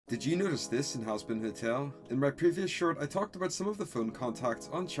Did you notice this in Hazbin Hotel? In my previous short, I talked about some of the phone contacts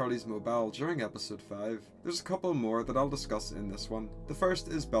on Charlie's mobile during episode 5. There's a couple more that I'll discuss in this one. The first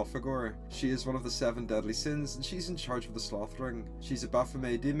is Belphegor. She is one of the 7 deadly sins, and she's in charge of the sloth ring. She's a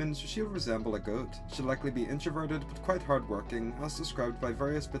baphomet demon, so she'll resemble a goat. She'll likely be introverted, but quite hardworking, as described by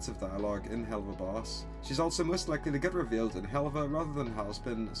various bits of dialogue in Helluva bois. She's also most likely to get revealed in Helluva rather than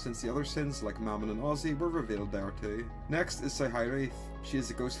Hazbin, since the other sins like mammon and ozzie were revealed there too. Next is Cyhyraeth. She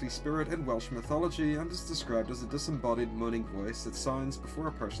is a ghostly spirit in Welsh mythology and is described as a disembodied moaning voice that sounds before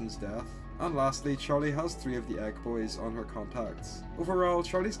a person's death. And lastly, Charlie has 3 of the egg boys on her contacts. Overall,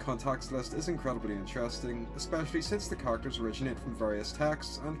 Charlie's contacts list is incredibly interesting, especially since the characters originate from various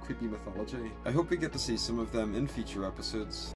texts and creepy mythology. I hope we get to see some of them in future episodes.